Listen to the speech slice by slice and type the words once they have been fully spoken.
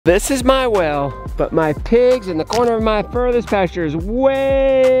This is my well, but my pigs in the corner of my furthest pasture is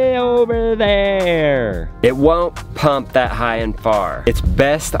way over there. It won't pump that high and far. It's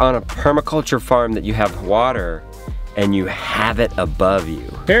best on a permaculture farm that you have water and you have it above you.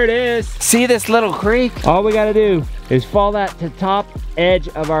 Here it is. See this little creek? All we gotta do is fall that to the top edge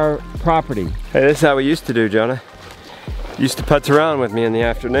of our property. Hey, this is how we used to do, Jonah. You used to putz around with me in the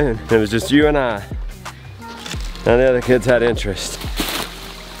afternoon. It was just you and I. None of the other kids had interest.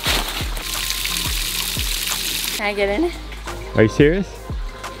 Can I get in it? Are you serious?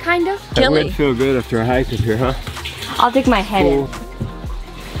 Kind of. That Chilly. would feel good after a hike up here, huh? I'll dig my head in.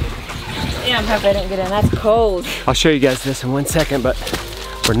 Damn, hope I don't get in. That's cold. I'll show you guys this in 1 second, but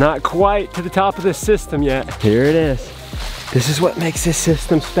we're not quite to the top of this system yet. Here it is. This is what makes this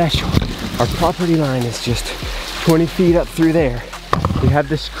system special. Our property line is just 20 feet up through there. We have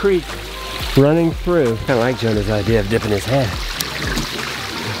this creek running through. Kind of like Jonah's idea of dipping his head.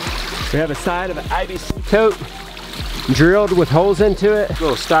 We have a side of an IBC tote drilled with holes into it. A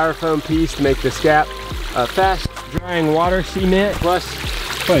little styrofoam piece to make this gap. Fast drying water cement plus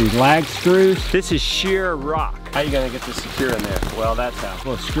what, these lag screws. This is sheer rock. How are you gonna get this secure in there? Well, that's how.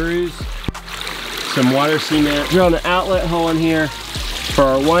 Little screws, some water cement. Drilling an outlet hole in here for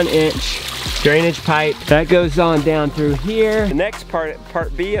our 1-inch drainage pipe. That goes on down through here. The next part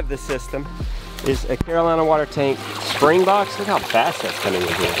B of the system, is a Carolina water tank spring box. Look how fast that's coming in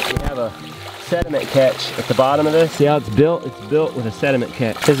here. We have a sediment catch at the bottom of this. See how it's built? It's built with a sediment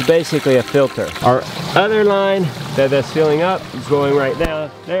catch. It's basically a filter. Our other line that's filling up is going right down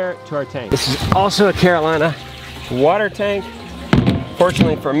there to our tank. This is also a Carolina water tank.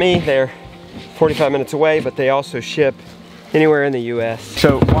 Fortunately for me, they're 45 minutes away, but they also ship anywhere in the US.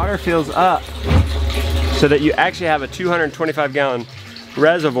 So water fills up so that you actually have a 225 gallon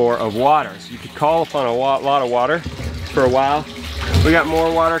reservoir of water. So you could call upon a lot of water for a while. We got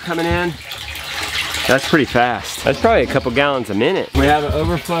more water coming in. That's pretty fast. That's probably a couple gallons a minute. We have an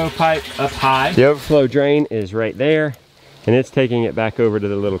overflow pipe up high. The overflow drain is right there, and it's taking it back over to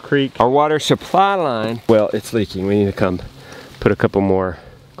the little creek. Our water supply line, well, it's leaking. We need to come put a couple more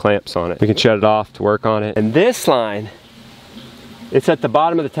clamps on it. We can shut it off to work on it. And this line, it's at the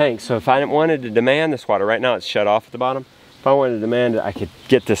bottom of the tank. So if I wanted to demand this water, right now it's shut off at the bottom. If I wanted to demand it, I could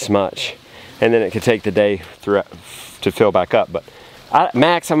get this much, and then it could take the day through to fill back up. But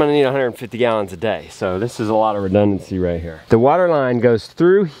max, I'm gonna need 150 gallons a day. So this is a lot of redundancy right here. The water line goes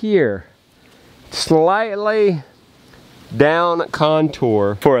through here, slightly down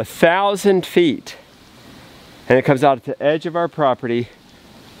contour for 1,000 feet. And it comes out at the edge of our property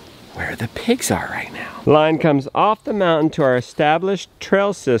where the pigs are right now. Line comes off the mountain to our established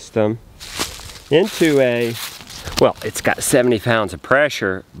trail system into a, well, it's got 70 pounds of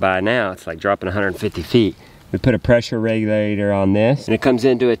pressure by now. It's like dropping 150 feet. We put a pressure regulator on this, and it comes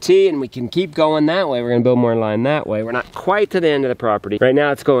into a T, and we can keep going that way. We're gonna build more line that way. We're not quite to the end of the property. Right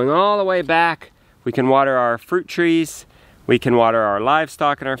now it's going all the way back. We can water our fruit trees. We can water our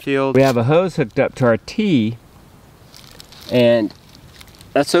livestock in our field. We have a hose hooked up to our T, and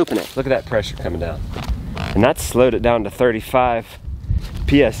let's open it. Look at that pressure coming down. And that's slowed it down to 35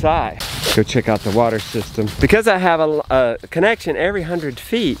 PSI. Go check out the water system. Because I have a connection every 100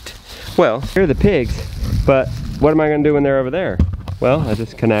 feet, well, here are the pigs, but what am I gonna do when they're over there? Well, I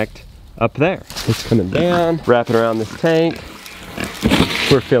just connect up there. It's coming down, wrapping around this tank.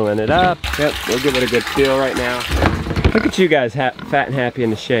 We're filling it up. Yep, we'll give it a good feel right now. Look at you guys fat and happy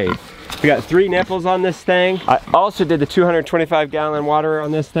in the shade. We got 3 nipples on this thing. I also did the 225 gallon water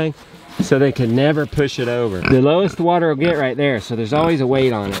on this thing so they can never push it over. The lowest the water will get right there, so there's always a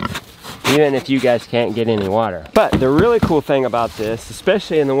weight on it, even if you guys can't get any water. But the really cool thing about this,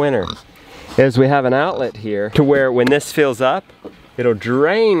 especially in the winter, is we have an outlet here to where when this fills up, it'll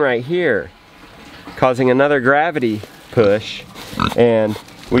drain right here, causing another gravity push, and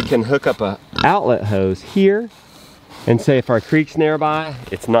we can hook up a outlet hose here, and say if our creek's nearby,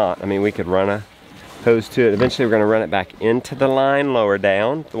 it's not. I mean, we could run a hose to it. Eventually we're gonna run it back into the line, lower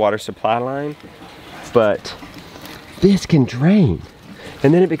down, the water supply line, but this can drain.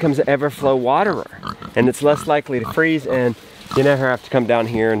 And then it becomes an everflow waterer, and it's less likely to freeze, and you never have to come down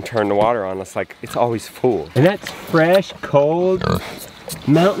here and turn the water on. It's like, it's always full. And that's fresh, cold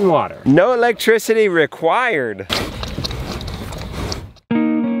mountain water. No electricity required.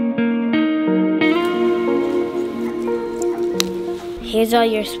 Here's all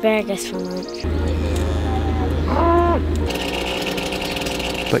your asparagus for lunch.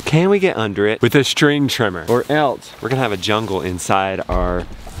 But can we get under it with a string trimmer? Or else we're gonna have a jungle inside our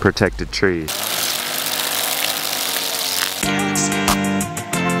protected trees.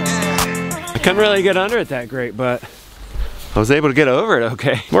 I couldn't really get under it that great, but I was able to get over it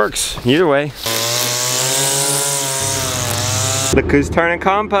okay. Works, either way. Look who's turning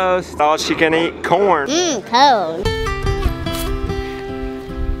compost. All she can eat corn. Cold.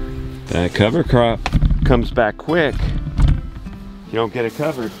 That cover crop comes back quick. You don't get it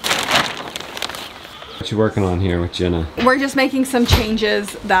covered. What you working on here with Jenna? We're just making some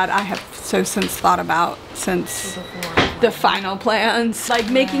changes that I have since thought about since the final plans. Like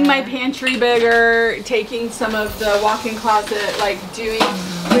making my pantry bigger, taking some of the walk-in closet, like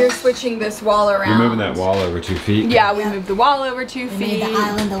we're switching this wall around. You're moving that wall over 2 feet? Yeah, we moved the wall over 2 feet. Made the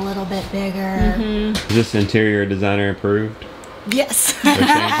island a little bit bigger. Is this interior designer approved? Yes.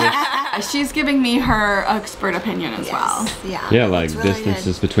 She's giving me her expert opinion as well. Yeah. Yeah, like it's really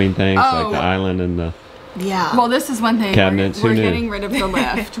distances between things, like the island and the good. Yeah. Well, this is one thing. Cabinets, We're who knew? getting rid of the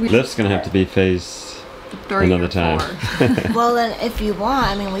lift. lift's gonna have to be phased 3 another or time. 4. Well, then if you want,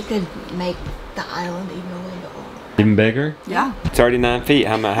 I mean, we could make the island even a little bit older. Even bigger? Yeah. It's already 9 feet.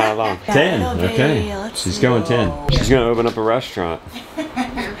 How long? 10. Okay. Let's She's see. going 10. She's gonna open up a restaurant.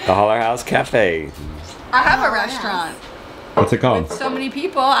 The Holler House Cafe. I have a restaurant. What's it called? With so many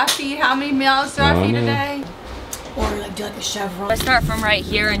people, I feed, how many meals do I feed a day? Or like do like a chevron. Let's start from right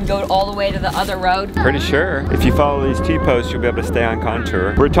here and go all the way to the other road. Pretty sure. If you follow these T-posts, you'll be able to stay on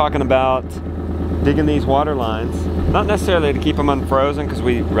contour. We're talking about digging these water lines. Not necessarily to keep them unfrozen, because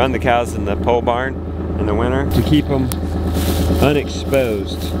we run the cows in the pole barn in the winter. To keep them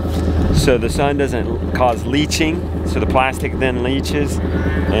unexposed, so the sun doesn't cause leaching, so the plastic then leaches,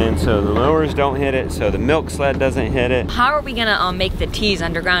 and so the mowers don't hit it, so the milk sled doesn't hit it. How are we gonna make the tees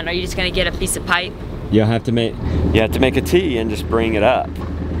underground? Are you just gonna get a piece of pipe? You have to make a T and just bring it up,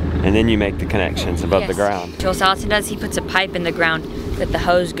 and then you make the connections above the ground. Joel Salatin does, he puts a pipe in the ground that the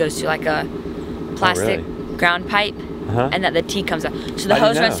hose goes to, like a plastic ground pipe, and that the T comes out. So the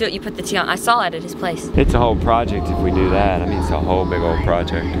hose runs to it, you put the T on. I saw it at his place. It's a whole project if we do that. I mean, it's a whole big old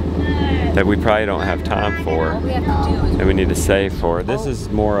project that we probably don't have time for. All we have to do is And we need to save for it. This is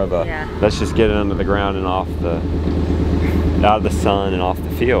more of a, let's just get it under the ground and out of the sun and off the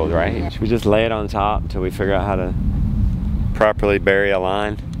field, right? Yeah. Should we just lay it on top until we figure out how to properly bury a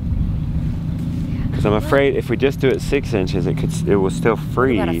line? Because I'm afraid if we just do it 6 inches, it will still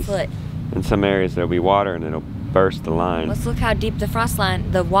freeze. about a foot? In some areas there'll be water and it'll burst the line. Let's look how deep the frost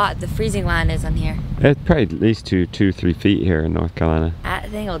line, the freezing line is on here. It's probably at least 2-3 feet here in North Carolina. I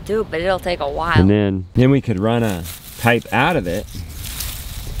think it'll do it, but it'll take a while. And then we could run a pipe out of it,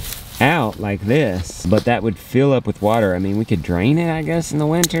 out like this, but that would fill up with water. I mean, we could drain it, I guess, in the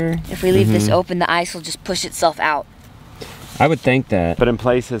winter. If we leave this open, the ice will just push itself out. I would think that. But in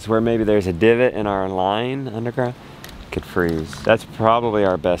places where maybe there's a divot in our line underground, it could freeze. That's probably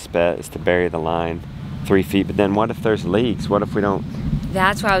our best bet, is to bury the line 3 feet. But then what if there's leaks? What if we don't?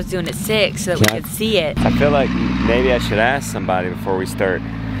 That's why I was doing it 6, so that we could see it. I feel like maybe I should ask somebody before we start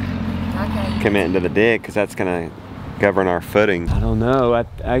committing to the dig, because that's gonna govern our footing. I don't know.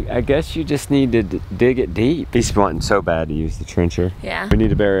 I guess you just need to dig it deep. He's wanting so bad to use the trencher. Yeah. We need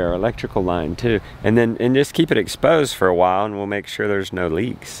to bury our electrical line too, and just keep it exposed for a while, and we'll make sure there's no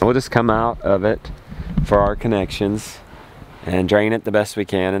leaks. We'll just come out of it for our connections and drain it the best we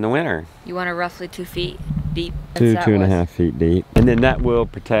can in the winter. You want it roughly 2 feet deep? 2.5 feet deep, and then that will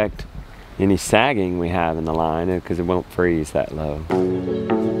protect any sagging we have in the line, because it won't freeze that low.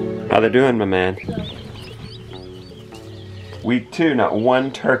 How they doing, my man? Week 2, not one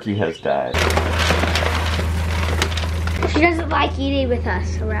turkey has died. She doesn't like eating with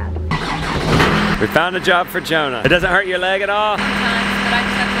us around. We found a job for Jonah. It doesn't hurt your leg at all?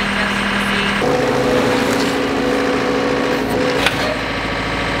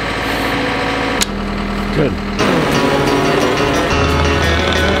 Good.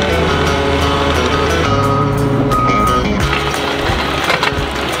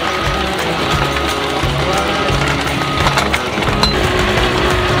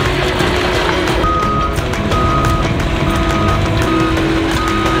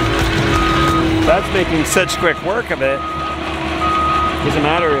 That's making such quick work of it. Doesn't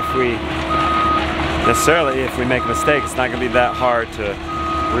matter if we make a mistake, it's not gonna be that hard to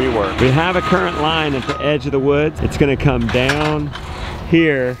rework. We have a current line at the edge of the woods. It's gonna come down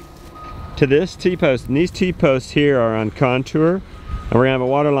here to this T-post, and these T-posts here are on contour, and we're gonna have a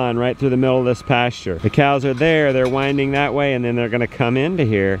water line right through the middle of this pasture. The cows are there, they're winding that way, and then they're gonna come into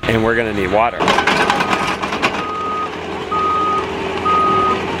here, and we're gonna need water.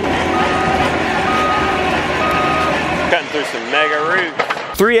 Cutting through some mega roots.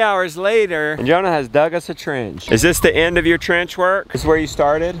 3 hours later, and Jonah has dug us a trench. Is this the end of your trench work? This is where you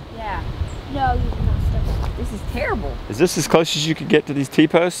started? Yeah. No, you cannot step. This is terrible. Is this as close as you could get to these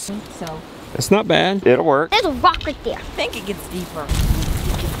T-posts? I think so. It's not bad. It'll work. There's a rock right there. I think it gets deeper.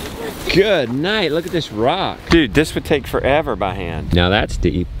 Good night. Look at this rock. Dude, this would take forever by hand. Now that's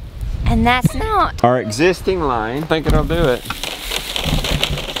deep. And that's not. Our existing line, I think it'll do it.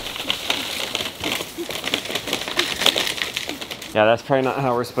 Yeah, that's probably not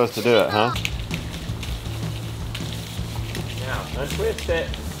how we're supposed to do it, huh? Now, untwist it.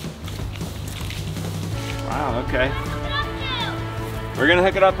 Wow, okay. We're gonna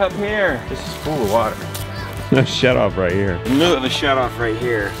hook it up here. This is full of water. No shut off right here. In lieu of a shut off right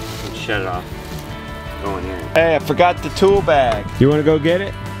here, let's shut it off. Go in here. Hey, I forgot the tool bag. You wanna go get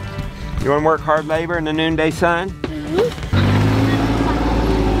it? You wanna work hard labor in the noonday sun? Mm-hmm.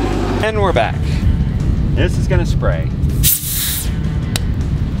 And we're back. This is gonna spray.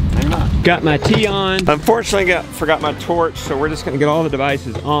 Got my tea on. Unfortunately, forgot my torch, so we're just gonna get all the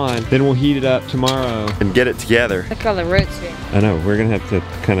devices on. Then we'll heat it up tomorrow and get it together. Look at all the roots here. I know, we're gonna have to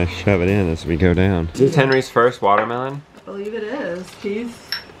kind of shove it in as we go down. Is this Henry's first watermelon? I believe it is. He's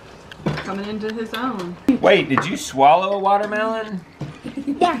coming into his own. Wait, did you swallow a watermelon?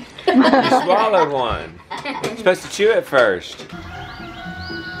 Yeah. You swallowed one. You're supposed to chew it first.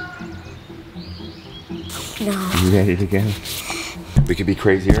 No. You ready to go? We could be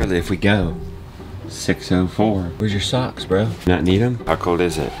crazy early if we go. 6:04. Where's your socks, bro? Not need them? How cold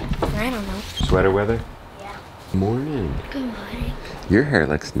is it? I don't know. Sweater weather? Yeah. Morning. Good morning. Your hair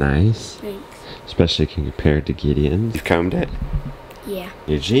looks nice. Thanks. Especially compared to Gideon's. You've combed it? Yeah.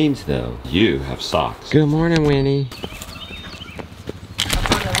 Your jeans, though. You have socks. Good morning, Winnie.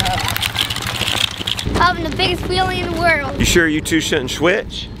 Having the biggest feeling in the world. You sure you two shouldn't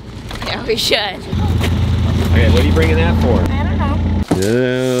switch? Yeah, we should. Okay, what are you bringing that for? I don't know.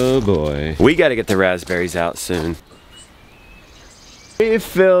 Oh boy. We gotta get the raspberries out soon. We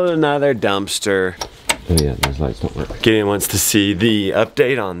filled another dumpster. Oh yeah, those lights don't work. Gideon wants to see the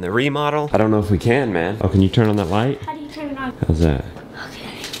update on the remodel. I don't know if we can, man. Oh, can you turn on that light? How do you turn it on? How's that?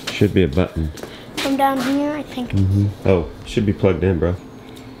 Okay. Should be a button. From down here, I think. Oh, should be plugged in, bro.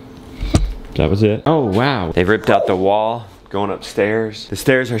 That was it. Oh, wow. They ripped out the wall going upstairs. The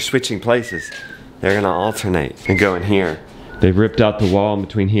stairs are switching places. They're gonna alternate and go in here. They've ripped out the wall in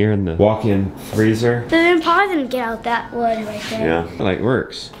between here and the walk-in freezer. They're pausing to get out that wood right there. Yeah, like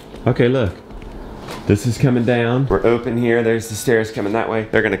works. Okay, look. This is coming down. We're open here. There's the stairs coming that way.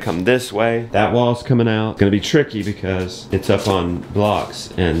 They're gonna come this way. That wall's coming out. It's gonna be tricky because it's up on blocks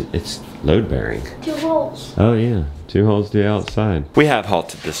and it's load bearing. 2 holes. Oh yeah, 2 holes to the outside. We have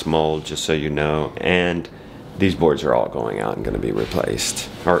halted this mold, just so you know, and these boards are all going out and gonna be replaced.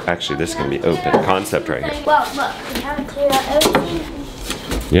 Or actually, this is gonna be open concept right here. Well, look, we haven't cleared out everything.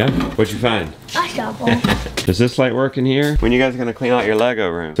 Yeah? What'd you find? A shovel. Does this light work in here? When you guys gonna clean out your Lego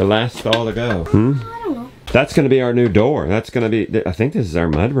room? The last stall to go. I don't know. That's gonna be our new door. That's gonna be, I think this is our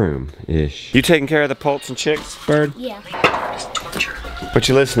mud room-ish. You taking care of the poults and chicks, Bird? Yeah. What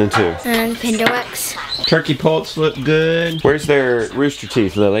you listening to? And Pindox. Turkey poults look good. Where's their rooster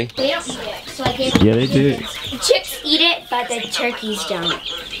teeth, Lily? They don't eat it, so I gave them. Yeah, they do. The chicks eat it, but the turkeys don't.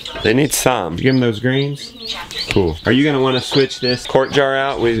 They need some. You give them those greens? Cool. Are you gonna want to switch this quart jar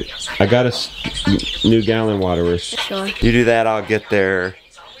out? I got a new gallon water. Sure. You do that, I'll get their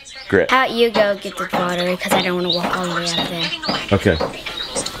grit. How about you go get the water, because I don't want to walk all the way out there. Okay.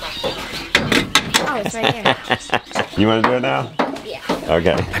 Oh, it's right there. You want to do it now? Yeah.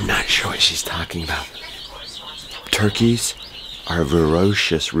 Okay. I'm not sure what she's talking about. Turkeys are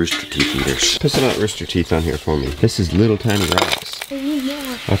ferocious rooster teeth eaters. Put some rooster teeth on here for me. This is little tiny rocks. I need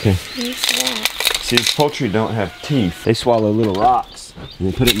more. Okay. Use that. See, these poultry don't have teeth. They swallow little rocks and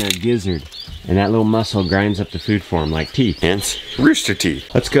they put it in their gizzard. And that little muscle grinds up the food for them like teeth. Hence, rooster teeth.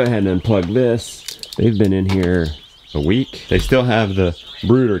 Let's go ahead and unplug this. They've been in here a week. They still have the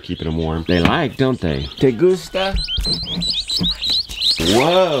brooder keeping them warm. They like, don't they? Te gusta?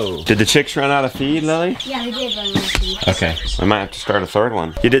 Whoa. Did the chicks run out of feed, Lily? Yeah, they did run out of feed. Okay, I might have to start a third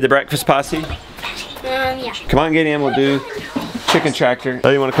one. You did the breakfast posse? Yeah. Come on, Gideon, we'll do chicken tractor.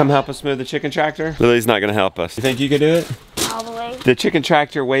 Lily, you want to come help us move the chicken tractor? Lily's not going to help us. You think you could do it? All the way. The chicken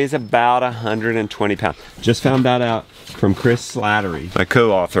tractor weighs about 120 pounds. Just found that out from Chris Slattery, my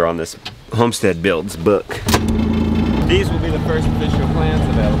co-author on this Homestead Builds book. These will be the first official plans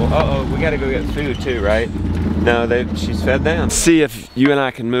available. Uh-oh, we gotta go get food too, right? No, she's fed them. See if you and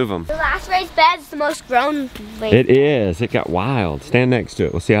I can move them. The last raised bed is the most grown raised. It is, it got wild. Stand next to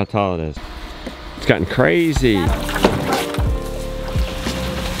it, we'll see how tall it is. It's gotten crazy. Hey,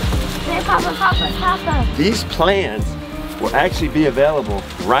 Papa, Papa, Papa. These plans will actually be available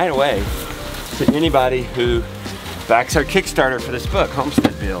right away to anybody who backs our Kickstarter for this book,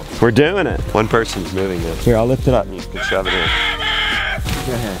 Homestead Build. We're doing it. One person's moving this. Here, I'll lift it up and you can shove it in.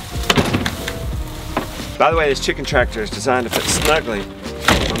 Go ahead. By the way, this chicken tractor is designed to fit snugly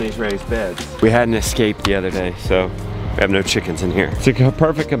on these raised beds. We had an escape the other day, so we have no chickens in here. It's a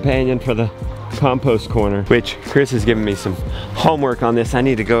perfect companion for the compost corner, which Chris has given me some homework on this. I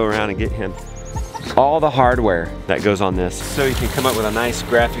need to go around and get him all the hardware that goes on this so he can come up with a nice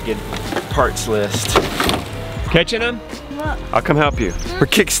graphic parts list. Catching them? I'll come help you. We're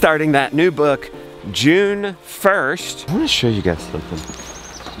kickstarting that new book June 1st. I want to show you guys something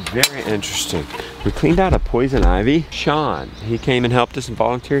very interesting. We cleaned out a poison ivy. Sean, he came and helped us and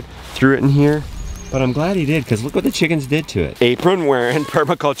volunteered, threw it in here. But I'm glad he did, because look what the chickens did to it. Apron wearing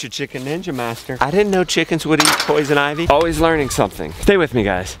permaculture chicken ninja master. I didn't know chickens would eat poison ivy. Always learning something. Stay with me,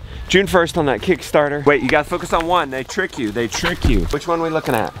 guys. June 1st on that Kickstarter. Wait, you gotta focus on one. They trick you, they trick you. Which one are we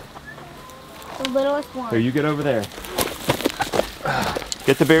looking at? The littlest one. Here, you get over there.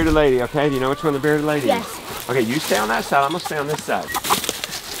 Get the bearded lady, okay? Do you know which one the bearded lady is? Yes. Okay, you stay on that side, I'm gonna stay on this side.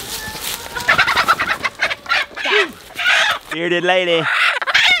 Bearded lady.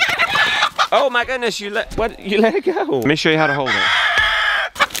 Oh my goodness, you let it go. Let me show you how to hold it.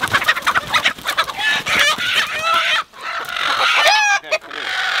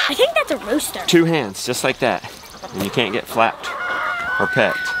 I think that's a rooster. 2 hands, just like that. And you can't get flapped or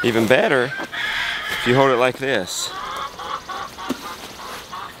pecked. Even better, if you hold it like this.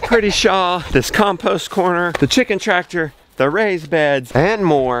 Pretty Shaw, this compost corner, the chicken tractor, the raised beds, and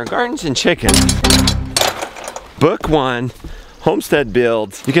more. Gardens and Chicken. Book 1, Homestead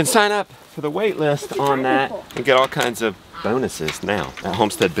Builds. You can sign up for the wait list on that and get all kinds of bonuses now at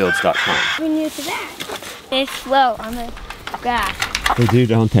homesteadbuilds.com. We're new to that. They float on the grass. They do,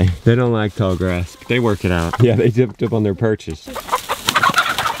 don't they? They don't like tall grass, but they work it out. Yeah, they dipped up on their perches.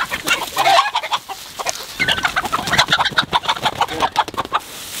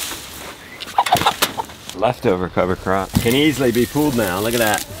 Leftover cover crop. Can easily be pulled now. Look at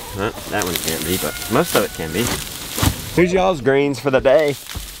that. That one can't be, but most of it can be. Here's y'all's greens for the day.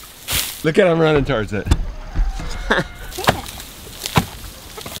 Look at them running towards it.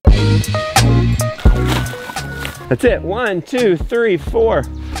 That's it. 1, 2, 3, 4.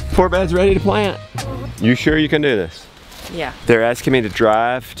 4 beds ready to plant. You sure you can do this? Yeah. They're asking me to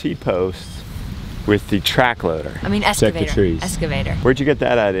drive T-posts with the track loader. I mean Check the excavator. trees. Excavator. Where'd you get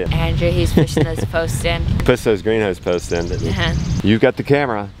that idea? Andrew, he's pushing those posts in. Puts those greenhouse posts in, didn't you? You've got the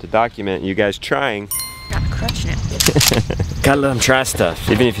camera to document you guys trying. Not crushing it. Gotta let them try stuff,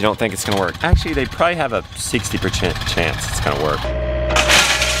 even if you don't think it's gonna work. Actually, they probably have a 60% chance it's gonna work.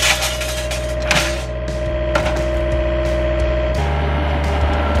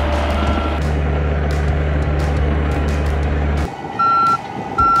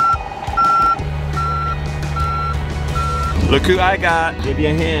 Look who I got. Give you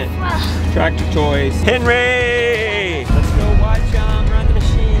a hint. Tractor Toys. Henry! Let's go watch run the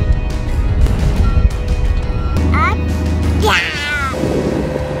machine. Yeah.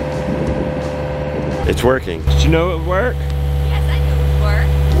 It's working. Did you know it would work? Yes, I knew it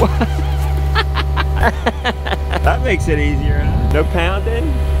would work. That makes it easier, huh? No pounding?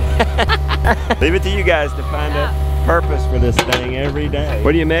 Leave it to you guys to find a purpose for this thing every day.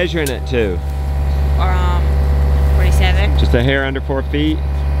 What are you measuring it to? Or 47. Just a hair under 4 feet?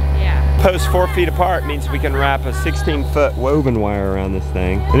 Yeah. Posts 4 feet apart means we can wrap a 16-foot woven wire around this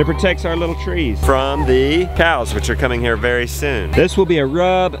thing. And it protects our little trees from the cows, which are coming here very soon. This will be a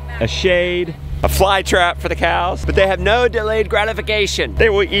rub, a shade, a fly trap for the cows, but they have no delayed gratification. They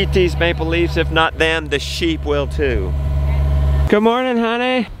will eat these maple leaves. If not them, the sheep will too. Good morning,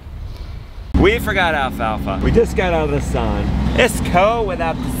 honey. We forgot alfalfa. We just got out of the sun. It's cold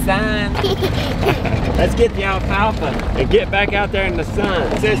without the sun. Let's get the alfalfa and get back out there in the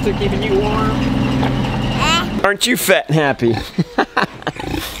sun. Sister, keeping you warm? Aren't you fat and happy?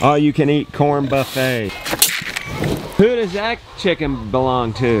 All you can eat corn buffet. Who does that chicken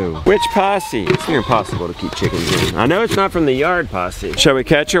belong to? Which posse? It's near impossible to keep chickens in. I know it's not from the yard posse. Shall we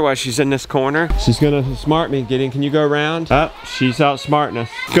catch her while she's in this corner? She's gonna smart me. Get in, can you go around? Oh, she's outsmarting us.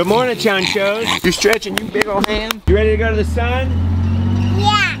 Good morning, Chunchos. You stretching, you big old ham? You ready to go to the sun?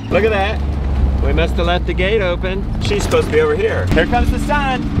 Yeah. Look at that. We must have left the gate open. She's supposed to be over here. Here comes the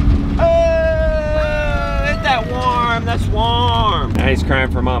sun. Oh, isn't that warm? That's warm. Now he's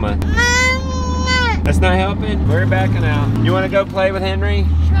crying for mama. That's not helping. We're backing out. You want to go play with Henry?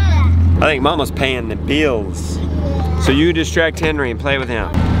 Sure. I think Mama's paying the bills. So you distract Henry and play with him.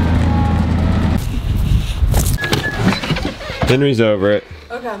 Henry's over it.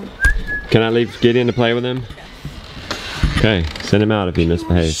 Okay. Can I leave Gideon to play with him? Okay, send him out if he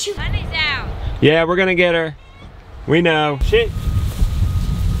misbehaves. Honey's out. Yeah, we're gonna get her. We know. Shit.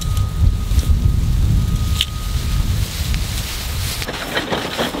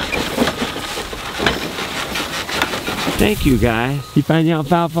 Thank you, guys. You find the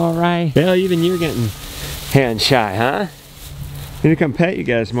alfalfa all right? Bill, even you're getting hand shy, huh? Need to come pet you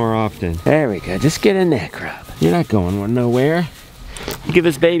guys more often. There we go. Just get a neck rub. You're not going nowhere. You give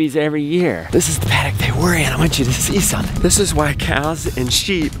us babies every year. This is the paddock they were in. I want you to see something. This is why cows and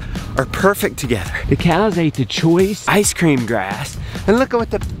sheep are perfect together. The cows ate the choice ice cream grass, and look at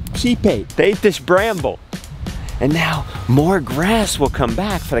what the sheep ate. They ate this bramble. And now more grass will come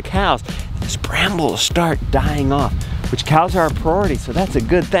back for the cows. This bramble will start dying off, which cows are a priority, so that's a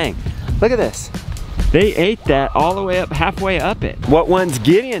good thing. Look at this. They ate that all the way up, halfway up it. What ones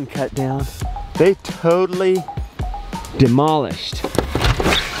Gideon cut down, they totally demolished.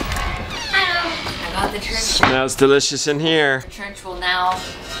 I got the trench. Smells delicious in here. The trench will now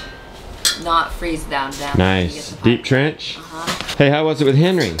not freeze down. Nice. Deep trench? Hey, how was it with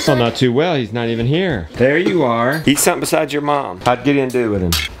Henry? Oh, not too well. He's not even here. There you are. Eat something besides your mom. How'd Gideon do with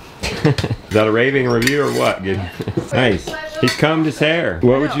him? Is that a raving review or what, Gideon? Nice. He's combed his hair.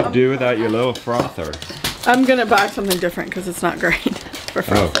 What would you do without your little frother? I'm gonna buy something different because it's not great for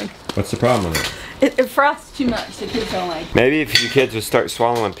frothing. Oh, what's the problem with it? It froths too much. The kids don't like it. Maybe if your kids would start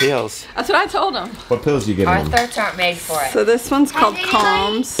swallowing pills. That's what I told them. What pills do you get Our in? thorts aren't made for it. So this one's called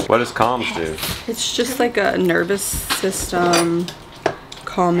Calms. What does Calms do? It's just like a nervous system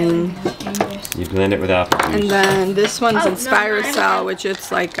calming. You blend it with apple juice. And then this one's Inspiracell, which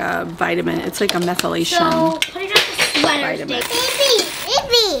it's like a vitamin. It's like a methylation. So, put it on the sweater. Vitamin.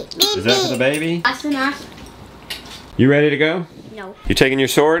 Baby. Is that for the baby? Us and us. You ready to go? No. You taking your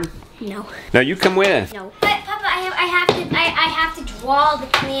sword? No. No, you come with. No. But Papa, I have to draw the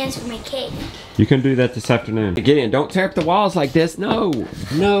plans for my cake. You can do that this afternoon. Gideon, don't tear up the walls like this. No,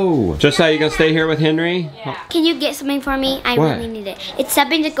 no. Just how you gonna stay here with Henry? Yeah. Can you get something for me? I What? really need it. It's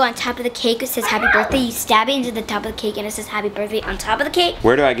something to go on top of the cake. It says happy birthday. You stab it into the top of the cake and it says happy birthday on top of the cake.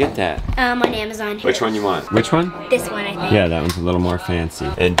 Where do I get that? On Amazon. Here. Which one you want? Which one? This one, I think. Yeah, that one's a little more fancy.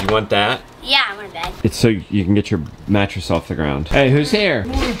 And do you want that? Yeah, I want a bed. It's so you can get your mattress off the ground. Hey, who's here?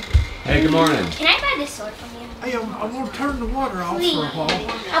 Hey, good morning. Can I buy this sword from you? Hey, I'm gonna turn the water off Please. for a while.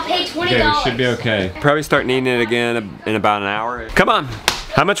 I'll pay $20. Okay, we should be okay. Probably start needing it again in about an hour. Come on.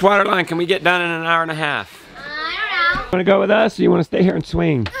 How much water line can we get done in an hour and a half? I don't know. Want to go with us or you want to stay here and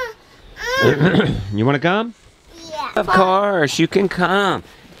swing? You want to come? Yeah. Of course, you can come.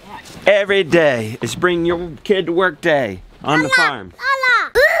 Every day is bring your kid to work day on the farm.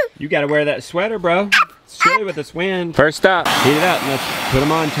 You got to wear that sweater, bro. It's chilly with this wind. First up, heat it up and let's put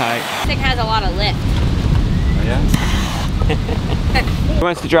them on tight. This thing has a lot of lift. Oh, yeah? Who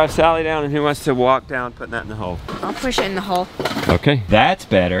wants to drive Sally down and who wants to walk down putting that in the hole? I'll push it in the hole. Okay, that's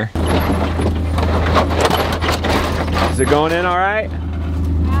better. Is it going in all right?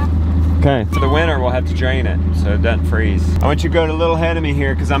 Okay, for the winter we'll have to drain it so it doesn't freeze. I want you to go to a little ahead of me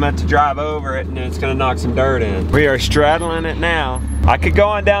here because I'm about to drive over it and it's gonna knock some dirt in. We are straddling it now. I could go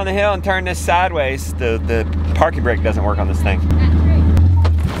on down the hill and turn this sideways. The parking brake doesn't work on this thing.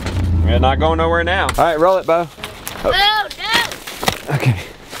 We're not going nowhere now. All right, roll it, Bo. Oh, no. Okay.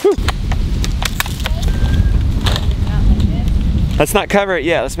 Whew. Let's not cover it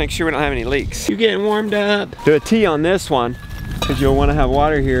yet. Let's make sure we don't have any leaks. You're getting warmed up. Do a T on this one because you'll want to have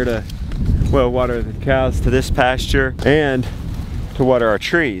water here to, well, water the cows to this pasture and to water our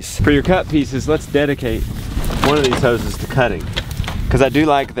trees. For your cut pieces, let's dedicate one of these hoses to cutting because I do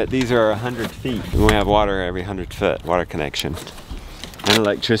like that these are 100 feet and we have water every 100 foot, water connection and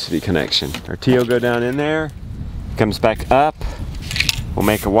electricity connection. Our T will go down in there, comes back up. We'll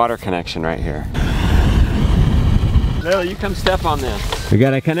make a water connection right here. Lily, you come step on this. We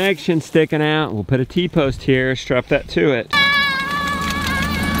got a connection sticking out. We'll put a T-post here, strap that to it.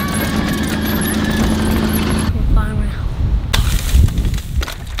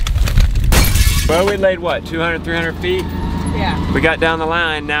 Well, we laid what, 200, 300 feet? Yeah. We got down the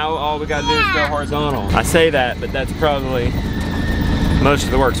line. Now all we gotta do is go horizontal. I say that, but that's probably most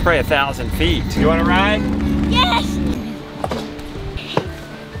of the work. It's probably 1,000 feet. You wanna ride? Yes.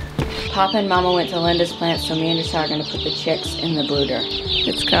 Papa and Mama went to Linda's plant, so me and Deshaun are gonna put the chicks in the brooder.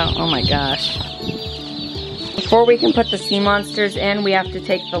 Let's go. Oh my gosh. Before we can put the sea monsters in, we have to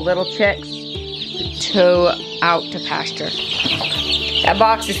take the little chicks out to pasture. That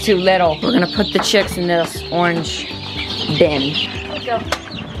box is too little. We're gonna put the chicks in this orange bin. Let's go.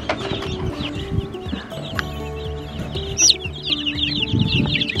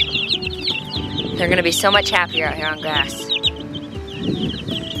 They're gonna be so much happier out here on grass.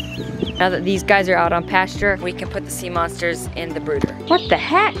 Now that these guys are out on pasture, we can put the sea monsters in the brooder. What the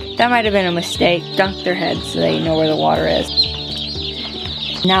heck? That might have been a mistake. Dunk their heads so they know where the water is.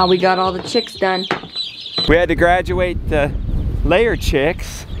 Now we got all the chicks done. We had to graduate the layer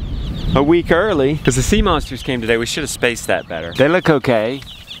chicks a week early because the sea monsters came today. We should have spaced that better. They look okay.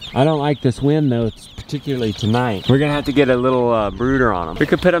 I don't like this wind though, particularly tonight. We're gonna have to get a little brooder on them. We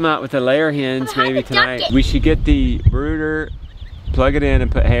could put them out with the layer hens maybe tonight. We should get the brooder, plug it in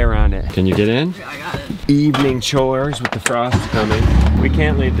and put hay around it. Can you get in? Yeah, I got it. Evening chores with the frost coming. We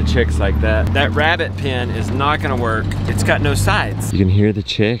can't leave the chicks like that. That rabbit pen is not gonna work. It's got no sides. You can hear the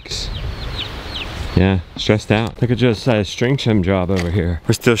chicks. Yeah, stressed out. Look at Josiah's string trim job over here.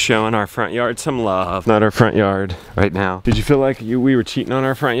 We're still showing our front yard some love. Not our front yard right now. Did you feel like we were cheating on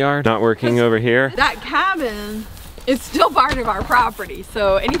our front yard? Not working over here? That cabin is still part of our property,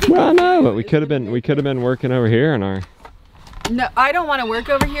 so anything. Well, I know, but we could have been working over here in our. No, I don't want to work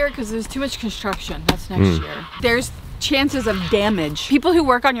over here because there's too much construction. That's next year. There's chances of damage. People who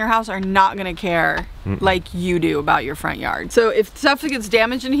work on your house are not gonna care like you do about your front yard. So if stuff gets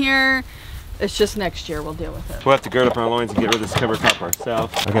damaged in here, it's just next year we'll deal with it. We'll have to gird up our loins and get rid of this cover top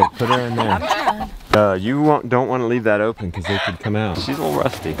ourselves. Okay, put her in there. You don't want to leave that open because they could come out. She's a little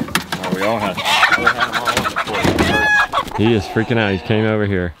rusty. Oh, we all have them all over the porch. He is freaking out. He came over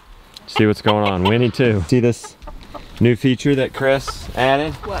here. See what's going on. Winnie too. See this new feature that Chris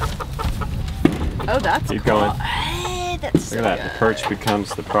added? What? Oh, that's Keep cool. going. Hey, that's Look at that. The perch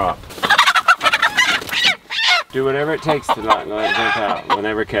becomes the prop. Do whatever it takes to not let it jump out. We'll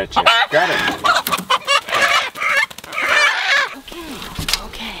never catch it. Grab it.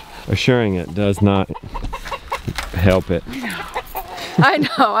 Okay. Assuring it does not help it. I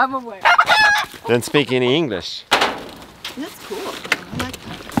know, I'm aware. Doesn't speak any English. That's cool. I like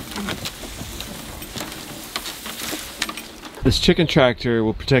that. This chicken tractor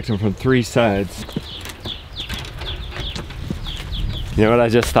will protect them from 3 sides. You know what I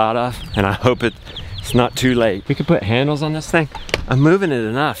just thought of? And I hope it's not too late. We could put handles on this thing. I'm moving it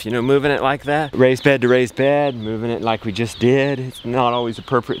enough, you know, moving it like that. Raised bed to raised bed, moving it like we just did. It's not always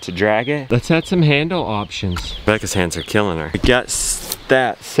appropriate to drag it. Let's add some handle options. Becca's hands are killing her. We got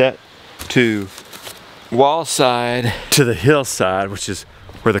that set to wall side to the hillside, which is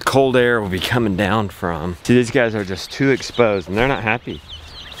where the cold air will be coming down from. See, these guys are just too exposed and they're not happy.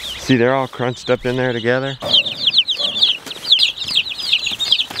 See, they're all crunched up in there together.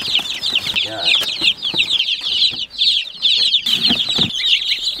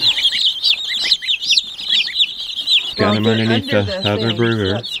 Got them underneath the other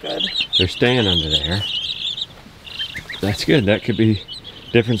brooder. That's good. They're staying under there. That's good. That could be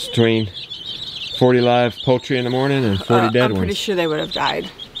difference between 40 live poultry in the morning and 40 dead I'm ones. pretty sure they would have died.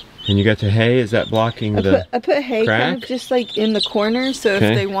 And you got the hay. Is that blocking the? I put hay crack? kind of just like in the corner, so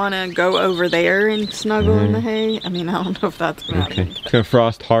Okay. if they want to go over there and snuggle in the hay, I mean, I don't know if that's gonna Okay. happen. It's gonna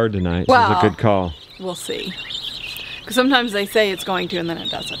frost hard tonight. Well, This is a good call. We'll see. Because sometimes they say it's going to and then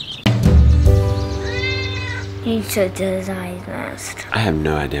it doesn't. Need to digest. I have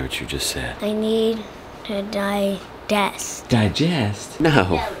no idea what you just said. I need to digest. Digest?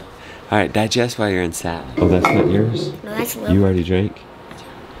 No. All right, digest while you're in salad. Oh, that's not yours? No, that's You already drank?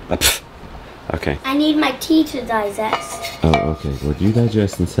 Okay. I need my tea to digest. Oh, okay. Well, you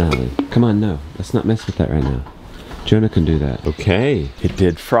digest in salad. Come on, no. Let's not mess with that right now. Jonah can do that. Okay. It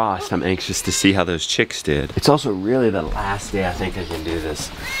did frost. I'm anxious to see how those chicks did. It's also really the last day I think I can do this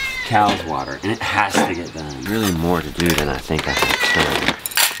cow's water. And it has to get done. Really more to do than I think I have time.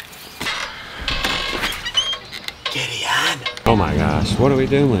 Gideon! Oh my gosh, what are we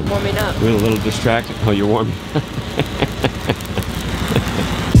doing? Warming up. We're a little distracted. Oh, you're warming up.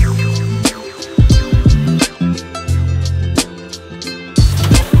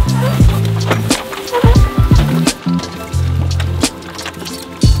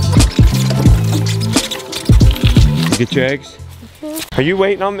 Get your eggs? Are you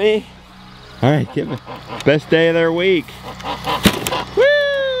waiting on me? All right, give it. Best day of their week.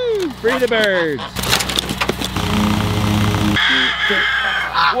 Woo! Free the birds.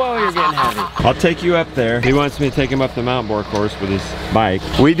 Whoa, you're getting heavy. I'll take you up there. He wants me to take him up the Mount Boar course with his bike.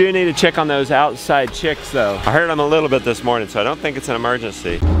 We do need to check on those outside chicks though. I heard them a little bit this morning, so I don't think it's an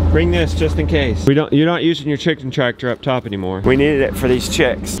emergency. Bring this just in case. You're not using your chicken tractor up top anymore. We needed it for these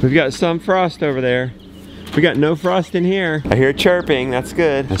chicks. We've got some frost over there. We got no frost in here. I hear chirping, that's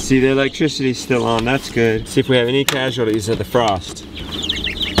good. I see the electricity's still on, that's good. See if we have any casualties of the frost.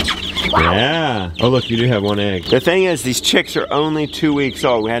 Yeah. Oh look, you do have one egg. The thing is, these chicks are only 2 weeks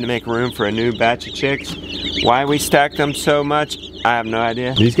old. We had to make room for a new batch of chicks. Why we stacked them so much, I have no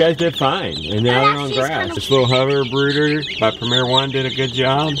idea. These guys did fine, and now they're on grass. This little hover brooder by Premier One did a good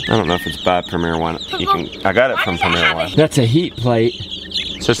job. I don't know if it's by Premier One. I got it from Premier One. That's a heat plate,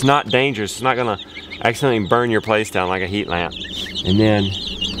 so it's not dangerous. It's not gonna accidentally burn your place down like a heat lamp. And then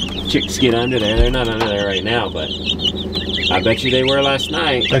chicks get under there. They're not under there right now, but I bet you they were last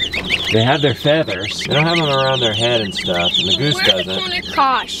night. They have their feathers. They don't have them around their head and stuff, and the goose doesn't.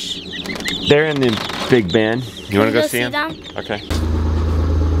 Gosh. They're in the big bin. You want to go see them? Okay.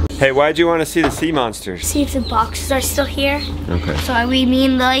 Hey, why'd you want to see the sea monsters? See if the boxes are still here. Okay. So me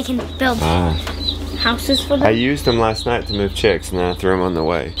and Lily can build houses for them. I used them last night to move chicks, and then I threw them on the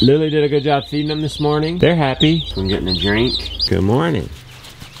way. Lily did a good job feeding them this morning. They're happy. I'm getting a drink. Good morning.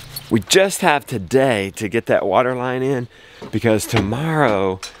 We just have today to get that water line in, because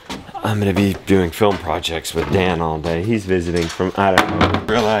tomorrow I'm gonna be doing film projects with Dan all day. He's visiting from Idaho.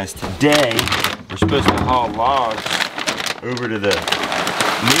 Realized today we're supposed to haul logs over to the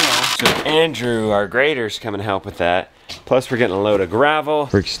mill. So Andrew, our grader's coming to help with that. Plus we're getting a load of gravel.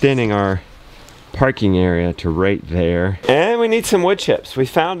 We're extending our parking area to right there. And we need some wood chips. We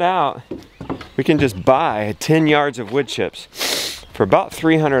found out we can just buy 10 yards of wood chips for about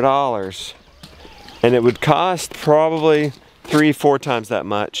 $300. And it would cost probably 3-4 times that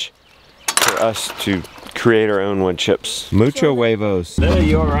much for us to create our own wood chips. Mucho huevos. Lily,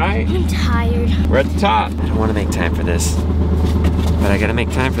 you all right? I'm tired. We're at the top. I don't want to make time for this, but I gotta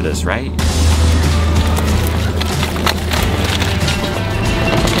make time for this, right?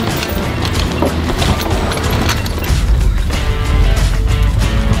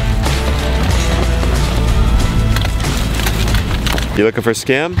 You looking for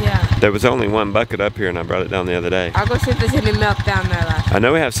skim? Yeah. There was only one bucket up here and I brought it down the other day. I'll go see if there's any milk down there left. I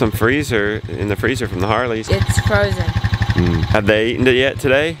know we have some freezer in the freezer from the Harleys. It's frozen. Have they eaten it yet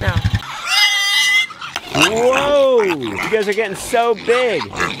today? No. Whoa! You guys are getting so big.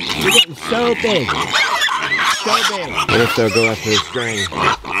 You're getting so big. So big. What if they'll go after this grain?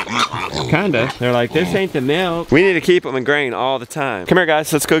 Kinda. They're like, this ain't the milk. We need to keep them in grain all the time. Come here,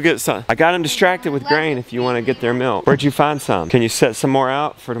 guys. Let's go get some. I got them distracted with grain if you want to get their milk. Where'd you find some? Can you set some more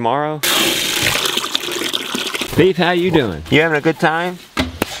out for tomorrow? Beef, how you doing? You having a good time?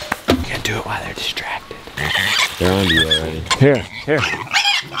 Can't do it while they're distracted. They're on you already. Here. There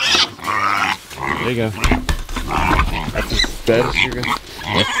you go. That's as bad as you're gonna.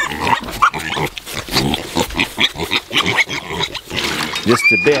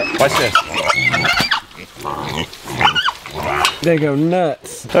 Just a bit. Watch this. They go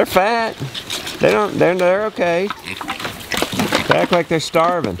nuts. They're fat. They're okay. They act like they're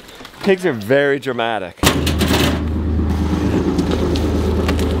starving. Pigs are very dramatic.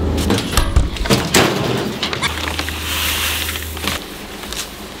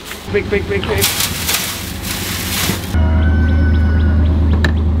 Big.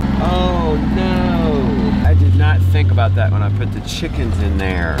 Oh no! I did not think about that when I put the chickens in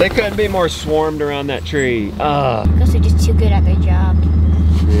there. They couldn't be more swarmed around that tree. Because they're just too good at their job.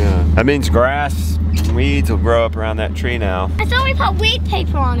 Yeah. That means grass and weeds will grow up around that tree now. I thought we put weed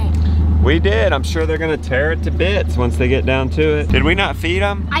paper on it. We did. I'm sure they're gonna tear it to bits once they get down to it. Did we not feed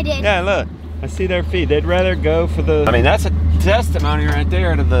them? I did. Yeah, look. I see their feet. They'd rather go for the... I mean, that's a testimony right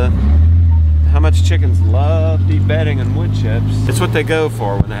there to how much chickens love deep bedding and wood chips. It's what they go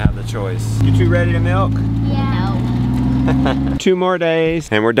for when they have the choice. You two ready to milk? Yeah. 2 more days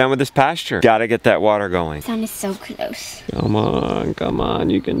and we're done with this pasture. Gotta get that water going. The sun is so close. Come on,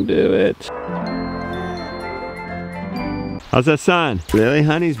 you can do it. How's that sun? Lily,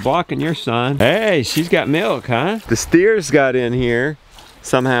 honey's blocking your sun. Hey, she's got milk, huh? The steers got in here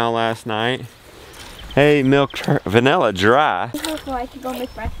somehow last night. Hey, milk vanilla dry. So I can go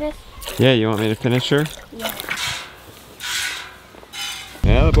make breakfast? Yeah, you want me to finish her? Yeah.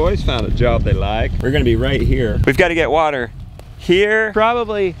 Yeah, the boys found a job they like. We're gonna be right here. We've got to get water here,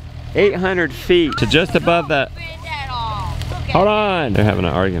 probably 800 feet to just above that. Hold on. They're having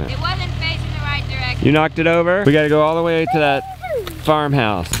an argument. It wasn't facing the right direction. You knocked it over? We got to go all the way to that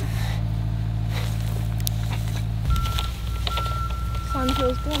farmhouse. Sun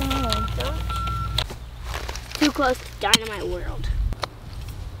feels good on. Too close to Dynamite World.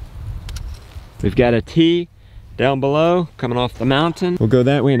 We've got a T down below coming off the mountain. We'll go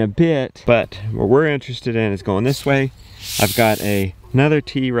that way in a bit, but what we're interested in is going this way. I've got another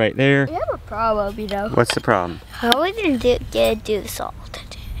T right there. We have a problem, you know. What's the problem? How are we going to do this all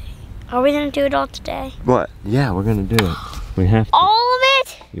today? Are we going to do it all today? What? Yeah, we're gonna do it. We have to. All of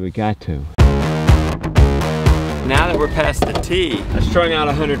it? We got to. Now that we're past the T, I strung out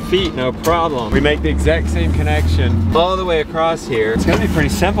 100 feet, no problem. We make the exact same connection all the way across here. It's gonna be pretty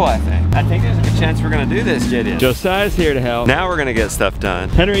simple, I think. I think there's a good chance we're gonna do this, Gideon. Josiah's here to help. Now we're gonna get stuff done.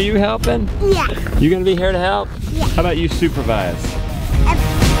 Henry, are you helping? Yeah. You gonna be here to help? Yeah. How about you supervise?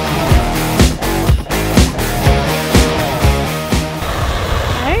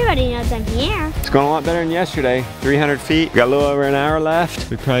 Everybody knows I'm here. It's going a lot better than yesterday. 300 feet. We got a little over an hour left.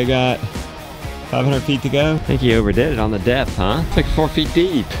 We probably got 500 feet to go. I think you overdid it on the depth, huh? It's like 4 feet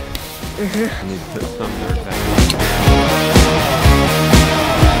deep. I need to put some dirt back.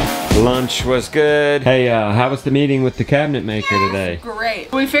 Lunch was good. Hey, how was the meeting with the cabinet maker today?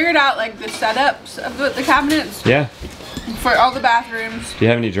 Great. We figured out like the setups of the cabinets. Yeah. For all the bathrooms. Do you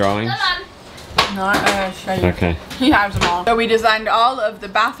have any drawings? Not show you. Okay. He has them all. So we designed all of the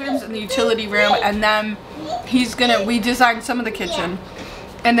bathrooms and the utility room, and then we designed some of the kitchen.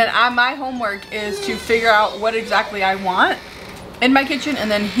 And then my homework is to figure out what exactly I want in my kitchen,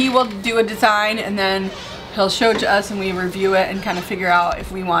 and then he will do a design, and then he'll show it to us and we review it and kind of figure out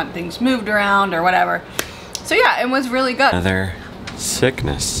if we want things moved around or whatever. So yeah, it was really good. Another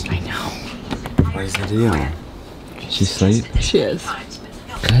sickness. I know. What is the deal? She sleep? She is.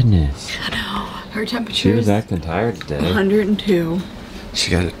 Goodness. I know. Her temperature She was is acting tired today. 102.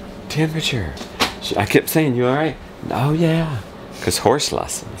 She got a temperature. I kept saying, you alright? Oh yeah. Because horse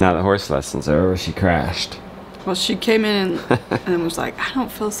lessons. Now that horse lessons are over, she crashed. Well, she came in and was like, I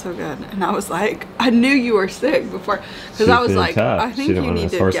don't feel so good. And I was like, I knew you were sick before. Because I was like, tough. I think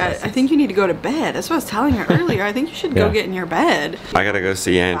you need to go to bed. That's what I was telling her earlier. I think you should go get in your bed. I gotta go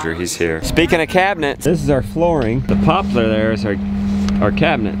see Andrew, he's here. Speaking of cabinets, this is our flooring. The poplar there is our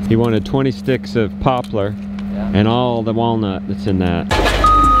cabinet. He wanted 20 sticks of poplar and all the walnut that's in that.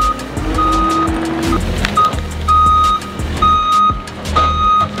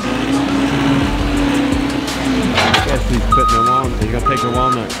 He's putting the walnut, he's gonna take the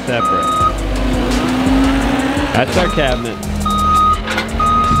walnut separate. That's our cabinet.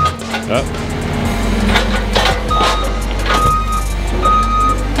 Oh.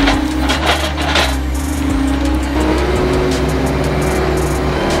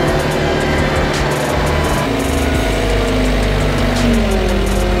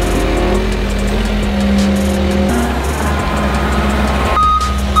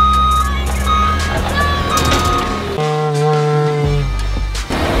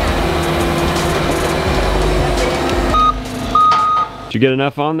 Did you get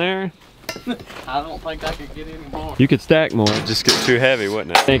enough on there? I don't think I could get any more. You could stack more. It'd just get too heavy,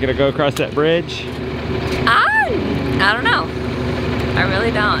 wouldn't it? Think it'll go across that bridge? I don't know. I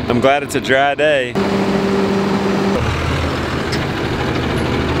really don't. I'm glad it's a dry day.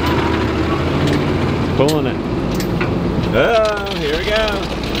 Pulling it. Oh, here we go.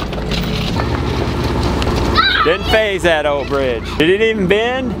 Didn't phase that old bridge. Did it even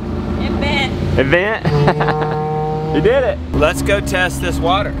bend? It bent. It bent? You did it. Let's go test this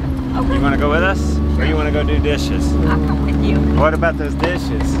water. Okay. You want to go with us? Or you want to go do dishes? I'll come with you. What about those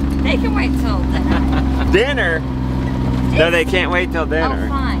dishes? They can wait till dinner. Dinner? No, they can't wait till dinner. Oh,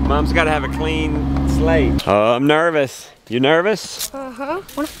 fine. Mom's got to have a clean slate. Oh, I'm nervous. You nervous? Uh-huh.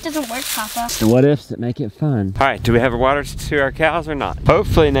 What if it doesn't work, Papa? The what ifs that make it fun. All right, do we have water to our cows or not?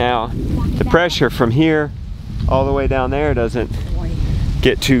 Hopefully now, the pressure from here all the way down there doesn't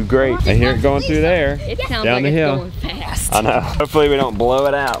get too great. I hear it going through there. It sounds down like the it's hill. going fast. I know. Hopefully we don't blow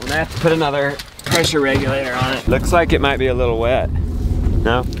it out. I'm gonna have to put another pressure regulator on it. Looks like it might be a little wet.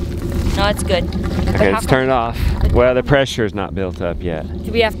 No? No, it's good. Okay, let's turn it off. Well, the pressure is not built up yet.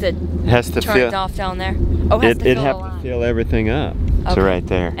 Do we have to turn it off down there? Oh, it has to it'd fill have the to line. fill everything up. Okay. So right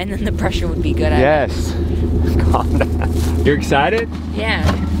there. And then the pressure would be good. Yes. Calm down. You're excited? Yeah,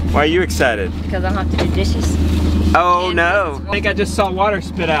 Why are you excited? because I don't have to do dishes. Oh And no. it's- I think I just saw water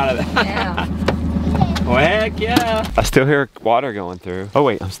spit out of it. Yeah. Oh heck yeah. I still hear water going through. Oh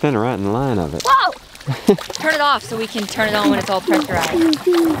wait, I'm standing right in the line of it. Whoa! Turn it off so we can turn it on when it's all pressurized.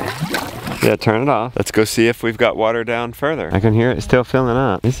 Yeah, turn it off. Let's go see if we've got water down further. I can hear it still filling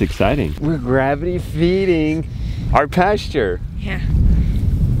up. It's exciting. We're gravity feeding our pasture. Yeah.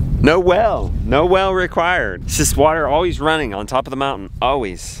 No well required. It's just water always running on top of the mountain,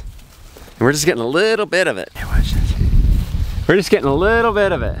 always. And we're just getting a little bit of it. Hey, watch this. We're just getting a little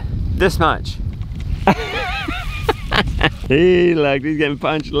bit of it. This much. Hey, look, he's getting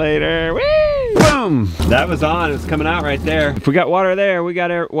punched later. Whee! Boom! That was on, it's coming out right there. If we got water there, we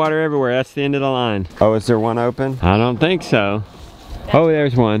got water everywhere. That's the end of the line. Oh, is there one open? I don't think so. Oh,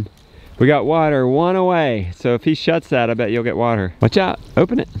 there's one. We got water one away. So if he shuts that, I bet you'll get water. Watch out,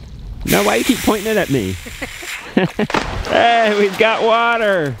 open it. No, why you keep pointing it at me? Hey, we've got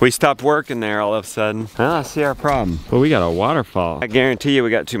water. We stopped working there all of a sudden. Well, I see our problem. Well, we got a waterfall. I guarantee you we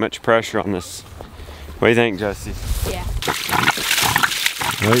got too much pressure on this. What do you think, Justy? Yeah.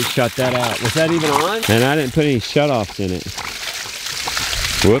 Well, you shut that out. Was that even on? And I didn't put any shutoffs in it.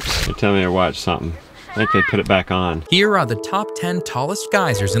 Whoops. They're telling me to watch something. I think they put it back on. Here are the top 10 tallest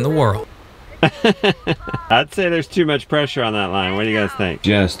geysers in the world. I'd say there's too much pressure on that line. What do you guys think?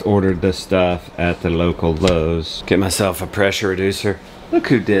 Just ordered this stuff at the local Lowe's. Get myself a pressure reducer. Look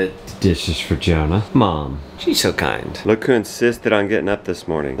who did dishes for Jonah. Mom. She's so kind. Look who insisted on getting up this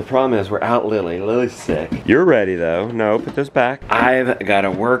morning. The problem is we're out Lily. Lily's sick. You're ready though. No, put those back. I've got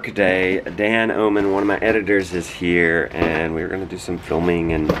a work day. Dan Oman, one of my editors, is here and we're gonna do some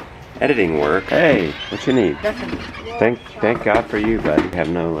filming and editing work. Hey, what you need? Thank God for you, bud. We have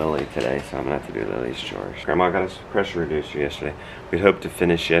no Lily today, so I'm gonna have to do Lily's chores. Grandma got us a pressure reducer yesterday. We'd hoped to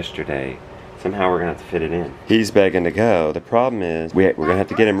finish yesterday. Somehow we're gonna have to fit it in. He's begging to go. The problem is we're gonna have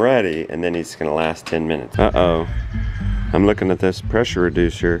to get him ready and then he's gonna last 10 minutes. Uh-oh. I'm looking at this pressure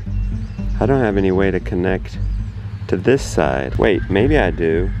reducer. I don't have any way to connect to this side. Wait, maybe I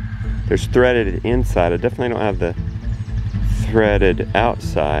do. There's threaded inside. I definitely don't have the threaded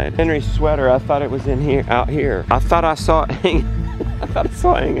outside. Henry's sweater, I thought it was in here, out here. I thought I saw it hanging. I thought I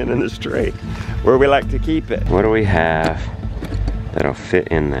saw it hanging in the tray where we like to keep it. What do we have that'll fit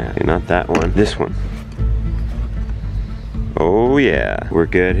in that? Not that one, this one. Oh yeah, we're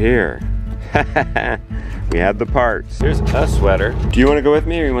good here. We have the parts. Here's a sweater. Do you want to go with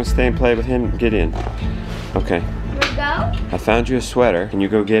me or you want to stay and play with him? Get in. Okay. Go? I found you a sweater. Can you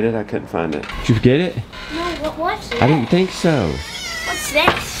go get it? I couldn't find it. Did you get it? No, what's this? I didn't think so. What's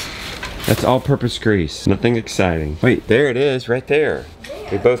this? That's all-purpose grease. Nothing exciting. Wait, there it is, right there.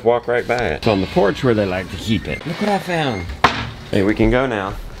 We both walk right by it. It's on the porch where they like to keep it. Look what I found. Hey, we can go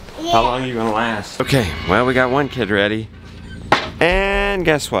now. Yeah. How long are you gonna last? Okay, well, we got one kid ready. And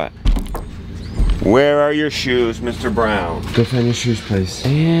guess what? Where are your shoes, Mr. Brown? Go find your shoes, please.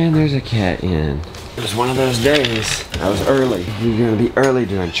 And there's a cat in. It was one of those days. I was early. You're gonna be early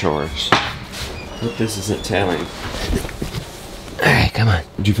doing chores. Hope this isn't telling. All right, come on.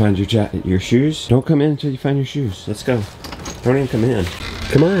 Did you find your shoes? Don't come in until you find your shoes. Let's go. Don't even come in.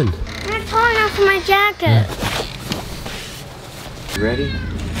 Come on. I'm not tall enough for my jacket. You ready?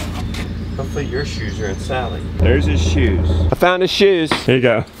 Hopefully your shoes are in Sally. There's his shoes. I found his shoes. Here you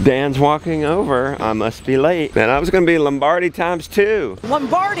go. Dan's walking over. I must be late. Man, I was gonna be Lombardi times 2.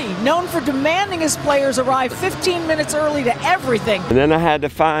 Lombardi, known for demanding his players arrive 15 minutes early to everything. And then I had to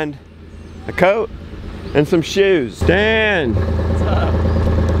find a coat and some shoes. Dan! What's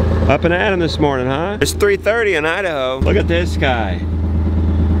up? Up and at him this morning, huh? It's 3:30 in Idaho. Look at this guy.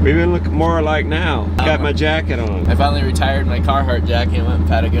 We even look more alike now. Got my jacket on. I finally retired my Carhartt jacket and went in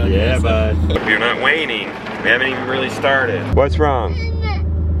Patagonia. Yeah, bud. You're not waning. We haven't even really started. What's wrong?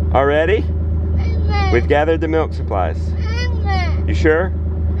 Already? We've gathered the milk supplies. You sure?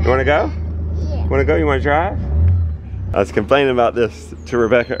 You wanna go? Yeah. Wanna go? You wanna drive? I was complaining about this to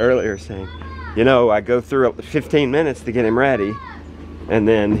Rebecca earlier, saying, you know, I go through 15 minutes to get him ready, and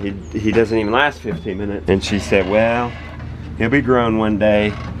then he doesn't even last 15 minutes. And she said, well, he'll be grown one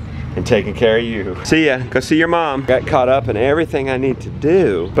day and taking care of you. See ya, go see your mom. Got caught up in everything I need to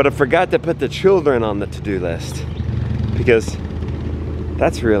do, but I forgot to put the children on the to-do list because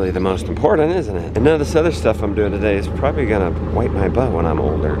that's really the most important, isn't it? And none of this other stuff I'm doing today is probably gonna wipe my butt when I'm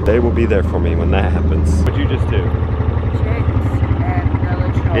older. They will be there for me when that happens. What'd you just do?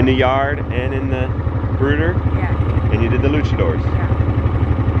 In the yard and in the brooder? Yeah. And you did the luchadors?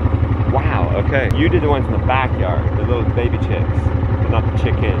 Yeah. Wow, okay. You did the ones in the backyard, the little baby chicks, but not the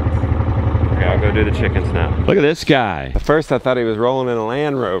chickens. Okay, I'll go do the chickens now. Look at this guy. At first I thought he was rolling in a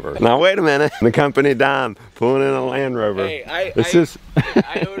Land Rover. Now wait a minute. The company dime, pulling in a Land Rover. Hey, I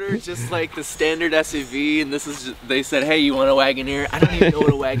ordered just like the standard SUV, and this is just, they said, hey, you want a Wagoneer? I don't even know what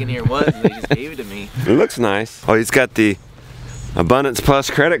a Wagoneer was. They just gave it to me. It looks nice. Oh, he's got the Abundance Plus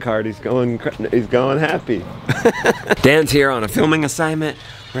credit card. He's going happy. Dan's here on a filming assignment.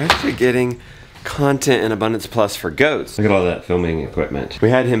 We're actually getting content in Abundance Plus for goats. Look at all that filming equipment. We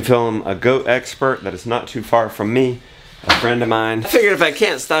had him film a goat expert that is not too far from me, a friend of mine. I figured if I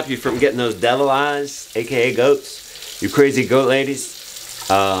can't stop you from getting those devil eyes, AKA goats, you crazy goat ladies,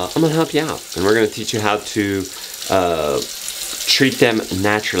 I'm gonna help you out. And we're gonna teach you how to treat them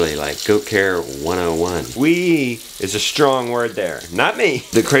naturally, like Goat Care 101. We is a strong word there. Not me.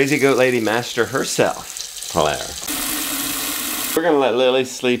 The crazy goat lady master herself, Hilaire. We're gonna let Lily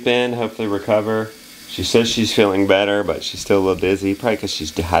sleep in, hopefully recover. She says she's feeling better, but she's still a little dizzy, probably because she's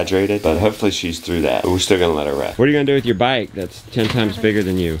dehydrated, but hopefully she's through that. But we're still gonna let her rest. What are you gonna do with your bike that's 10 times bigger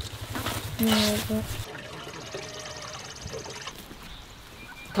than you?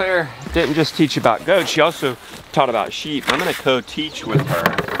 Claire didn't just teach about goats, she also taught about sheep. I'm gonna co-teach with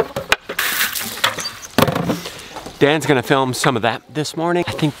her. Dan's gonna film some of that this morning.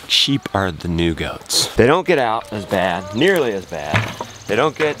 I think sheep are the new goats. They don't get out as bad, nearly as bad. They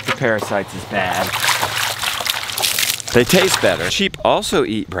don't get the parasites as bad. They taste better. Sheep also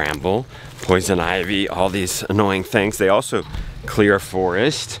eat bramble, poison ivy, all these annoying things. They also clear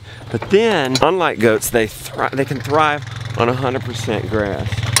forest. But then, unlike goats, they can thrive on 100%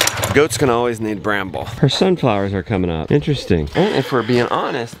 grass. Goats can always need bramble. Her sunflowers are coming up. Interesting. And if we're being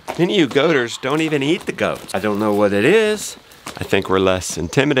honest, many of you goaters don't even eat the goats. I don't know what it is. I think we're less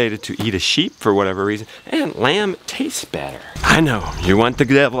intimidated to eat a sheep for whatever reason. And lamb tastes better. I know, you want the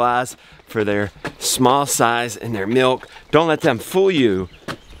devil eyes for their small size and their milk. Don't let them fool you.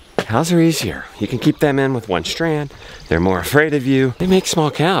 Cows are easier. You can keep them in with one strand. They're more afraid of you. They make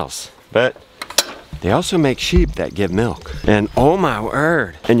small cows, but they also make sheep that give milk. And oh my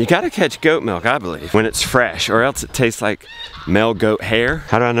word. And you gotta catch goat milk, I believe, when it's fresh, or else it tastes like male goat hair.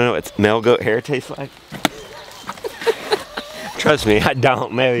 How do I know what male goat hair tastes like? Trust me, I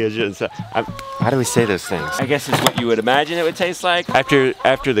don't. Maybe it's just, how do we say those things? I guess it's what you would imagine it would taste like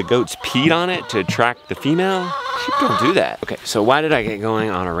after the goats peed on it to attract the female. Sheep don't do that. Okay, so why did I get going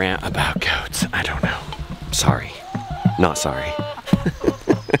on a rant about goats? I don't know. Sorry. Not sorry.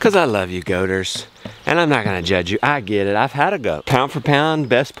 Because I love you goaters. And I'm not gonna judge you. I get it. I've had a goat. Pound for pound,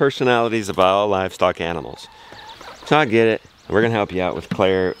 best personalities of all livestock animals. So I get it. We're gonna help you out with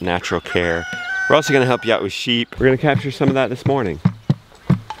Claire Natural Care. We're also gonna help you out with sheep. We're gonna capture some of that this morning.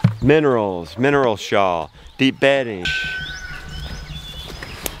 Minerals, mineral shawl, deep bedding.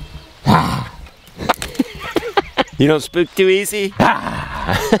 You don't spook too easy?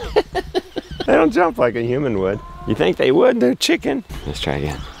 They don't jump like a human would. You think they would? They're chicken. Let's try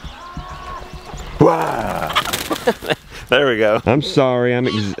again. Wow. There we go. I'm sorry,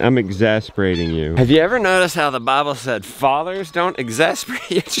 I'm exasperating you. Have you ever noticed how the Bible said fathers don't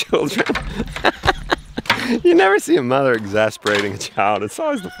exasperate your children? You never see a mother exasperating a child. It's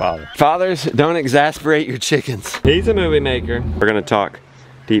always the father. Fathers, don't exasperate your chickens. He's a movie maker. We're gonna talk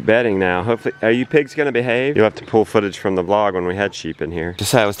deep bedding now. Hopefully, are you pigs gonna behave? You'll have to pull footage from the vlog when we had sheep in here.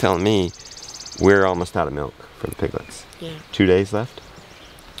 Josiah was telling me we're almost out of milk for the piglets. Yeah. 2 days left?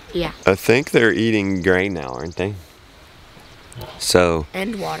 Yeah. I think they're eating grain now, aren't they? So.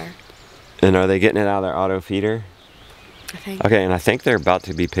 And water. And are they getting it out of their auto feeder? I think. Okay, and I think they're about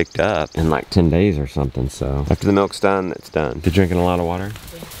to be picked up in like 10 days or something, so. After the milk's done, it's done. They're drinking a lot of water?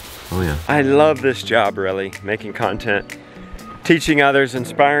 Yeah. Oh yeah. I love this job, really. Making content, teaching others,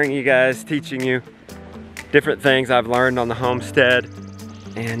 inspiring you guys, teaching you different things I've learned on the homestead,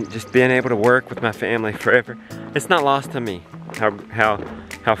 and just being able to work with my family forever. It's not lost to me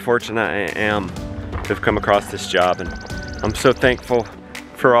how fortunate I am to have come across this job, and I'm so thankful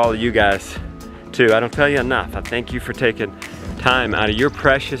for all of you guys too. I don't tell you enough. I thank you for taking time out of your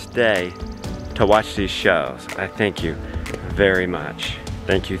precious day to watch these shows. I thank you very much.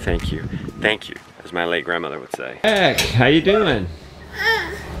 Thank you, thank you, thank you, as my late grandmother would say. Heck, how you doing?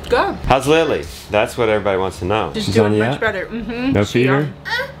 Good. How's Lily? That's what everybody wants to know. She's She's doing on much yet? better. Mm-hmm. No fever?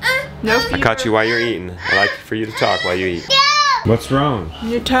 No fever. I caught you while you're eating. I like for you to talk while you eat. What's wrong?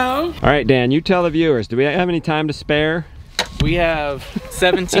 Your toe? All right, Dan, you tell the viewers, do we have any time to spare? We have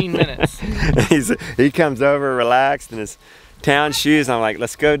 17 minutes. He comes over relaxed in his town shoes. I'm like,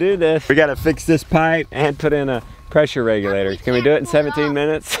 let's go do this. We gotta fix this pipe and put in a pressure regulator. Can we do it in 17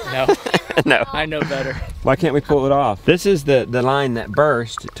 minutes? No. No. I know better. Why can't we pull it off? This is the line that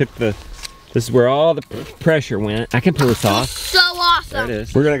burst. It took the, this is where all the pressure went. I can pull this off. So awesome. There it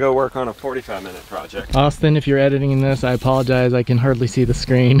is. We're gonna go work on a 45-minute project. Austin, if you're editing this, I apologize. I can hardly see the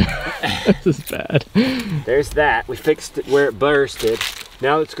screen. This is bad. There's that. We fixed it where it bursted.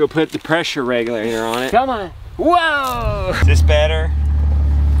 Now let's go put the pressure regulator on it. Come on. Whoa! Is this better?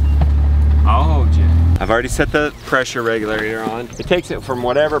 I'll hold you. I've already set the pressure regulator on. It takes it from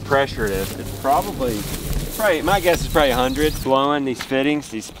whatever pressure it is. It's probably, my guess is probably 100. Blowing these fittings,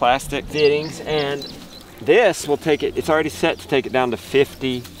 these plastic fittings, and this will take it, it's already set to take it down to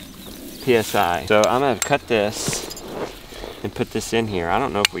 50 PSI. So I'm gonna cut this and put this in here. I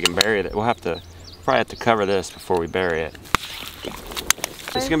don't know if we can bury it. We'll have to, probably have to cover this before we bury it.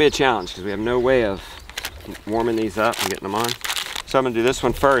 It's gonna be a challenge because we have no way of warming these up and getting them on. So I'm gonna do this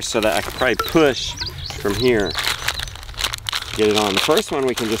one first so that I can probably push from here to get it on. The first one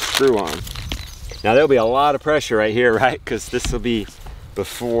we can just screw on. Now there'll be a lot of pressure right here, right? Because this will be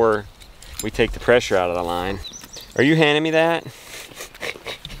before we take the pressure out of the line. Are you handing me that?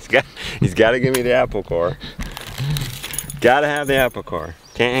 He's got to give me the apple core. Got to have the apple core.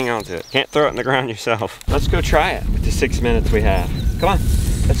 Can't hang on to it. Can't throw it in the ground yourself. Let's go try it with the 6 minutes we have. Come on,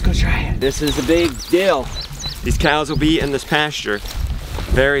 let's go try it. This is a big deal. These cows will be in this pasture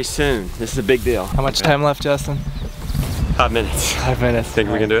very soon. This is a big deal. How much time left, Justin? 5 minutes. 5 minutes. Think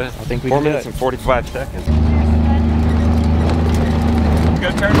we can do it? I think we 4 can do minutes it. and 45 seconds. Go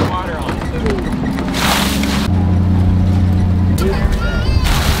turn the water on.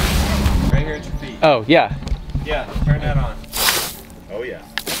 Right here at your feet. Oh, yeah. Yeah, turn that on. Oh yeah.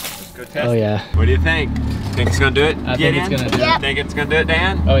 Let's go test Oh yeah. it. What do you think? Think it's gonna do it? I think it's gonna do Yep. it. Think it's gonna do it,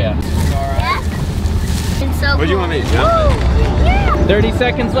 Dan? Oh yeah. It's so What do you want me to jump? Yeah. 30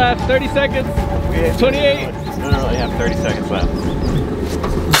 seconds left. 30 seconds. 28. I don't really have 30 seconds left.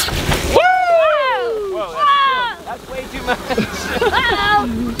 Whoa, that's way too much.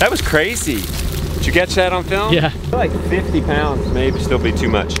 That was crazy. Did you catch that on film? Yeah. I feel like 50 pounds may still be too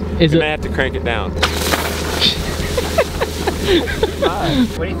much. Is we it? may have to crank it down.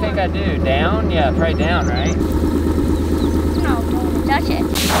 What do you think I do? Down? Yeah, probably down, right? No, don't touch it.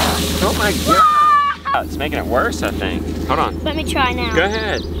 Oh my god. It's making it worse, I think. Hold on. Let me try now. Go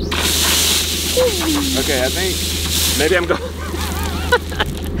ahead. Okay, I think maybe I'm going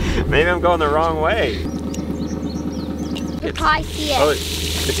maybe I'm going the wrong way. You probably see it. Oh,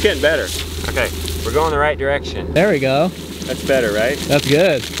 it's getting better. Okay, we're going the right direction. There we go. That's better, right? That's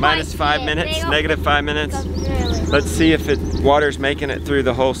good. Minus 5 minutes, negative 5 minutes. Let's see if water's making it through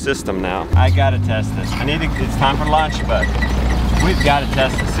the whole system now. I gotta test this. It's time for lunch, but we've gotta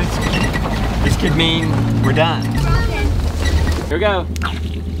test this. This could mean we're done. Here we go.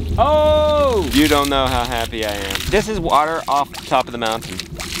 Oh! You don't know how happy I am. This is water off the top of the mountain.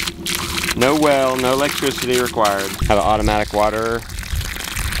 No well, no electricity required. Have an automatic waterer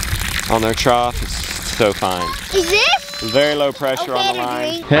on their trough. It's so fine. Is this? Very low pressure on the to line.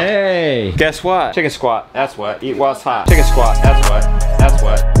 drink? Hey! Guess what? Chicken squat. That's what. Eat while it's hot. Chicken squat. That's what. That's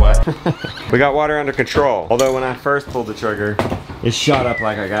what. We got water under control. Although when I first pulled the trigger, it shot up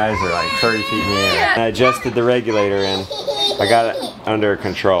like our guys are like 30 feet in the air. I adjusted the regulator and I got it under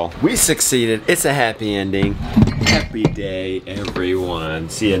control. We succeeded. It's a happy ending. Happy day, everyone.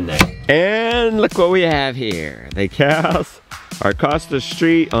 See you next. And look what we have here. The cows are across the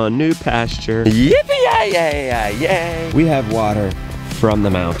street on new pasture. Yippee-yay-yay-yay. We have water from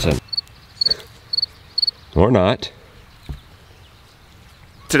the mountain. Or not.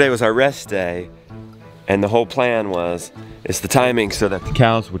 Today was our rest day, and the whole plan was, it's the timing so that the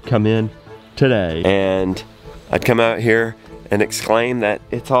cows would come in today, and I'd come out here and exclaim that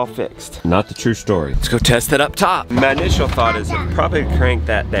it's all fixed. Not the true story. Let's go test it up top. My initial thought is probably crank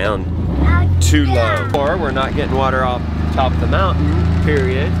that down too low, or we're not getting water off the top of the mountain,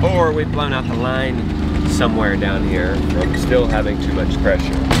 period, or we've blown out the line somewhere down here from still having too much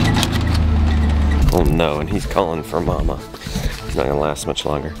pressure. Oh no, and he's calling for mama. It's not gonna last much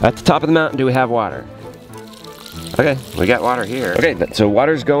longer. At the top of the mountain, do we have water? Okay, we got water here. Okay, so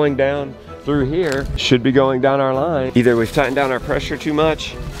water's going down through here. Should be going down our line. Either we've tightened down our pressure too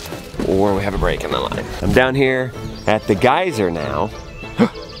much, or we have a break in the line. I'm down here at the geyser now.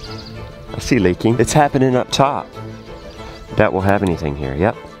 I see leaking. It's happening up top. That will have anything here,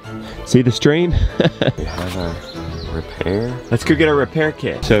 yep. See the stream? We have our repair. Let's go get our repair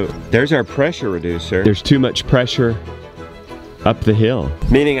kit. So there's our pressure reducer. There's too much pressure up the hill.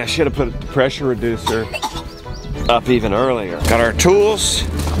 Meaning I should have put the pressure reducer up even earlier. Got our tools.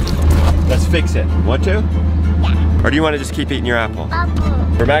 Let's fix it. Want to? Yeah. Or do you want to just keep eating your apple?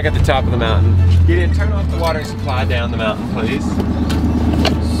 Apple. We're back at the top of the mountain. Gideon, turn off the water supply down the mountain, please.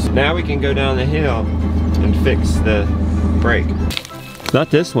 Now we can go down the hill and fix the brake. It's not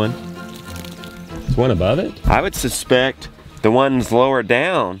this one. It's one above it. I would suspect the ones lower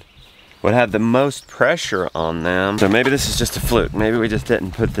down would have the most pressure on them. So maybe this is just a fluke. Maybe we just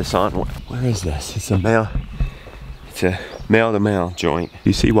didn't put this on. Where is this? It's a male to male joint.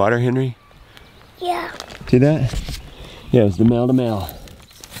 You see water, Henry? Yeah. See that? Yeah, it's the male to male.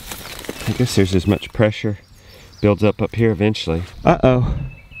 I guess there's as much pressure builds up here eventually. Uh-oh.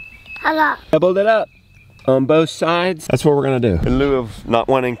 Hello. Doubled it up on both sides. That's what we're gonna do. In lieu of not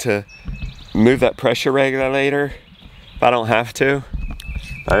wanting to move that pressure regulator, if I don't have to,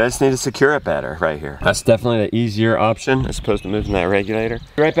 I just need to secure it better right here. That's definitely the easier option as opposed to moving that regulator.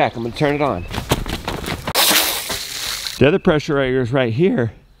 Be right back, I'm gonna turn it on. The other pressure regulator is right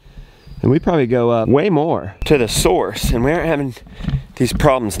here, and we probably go up way more to the source, and we aren't having these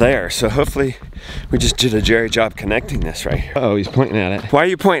problems there. So hopefully we just did a jerry job connecting this right here. Uh oh, he's pointing at it. Why are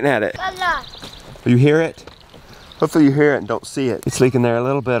you pointing at it? You hear it? Hopefully you hear it and don't see it. It's leaking there a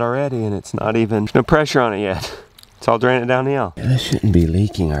little bit already, and it's not even, no pressure on it yet. It's all draining down the hill. Yeah, this shouldn't be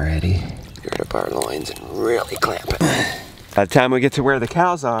leaking already. Gird up our loins and really clamp it. By the time we get to where the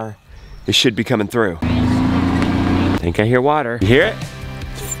cows are, it should be coming through. I think I hear water. You hear it?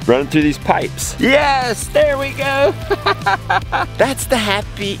 It's running through these pipes. Yes, there we go. That's the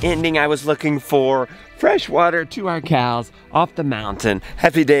happy ending I was looking for. Fresh water to our cows off the mountain.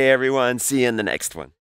 Happy day, everyone. See you in the next one.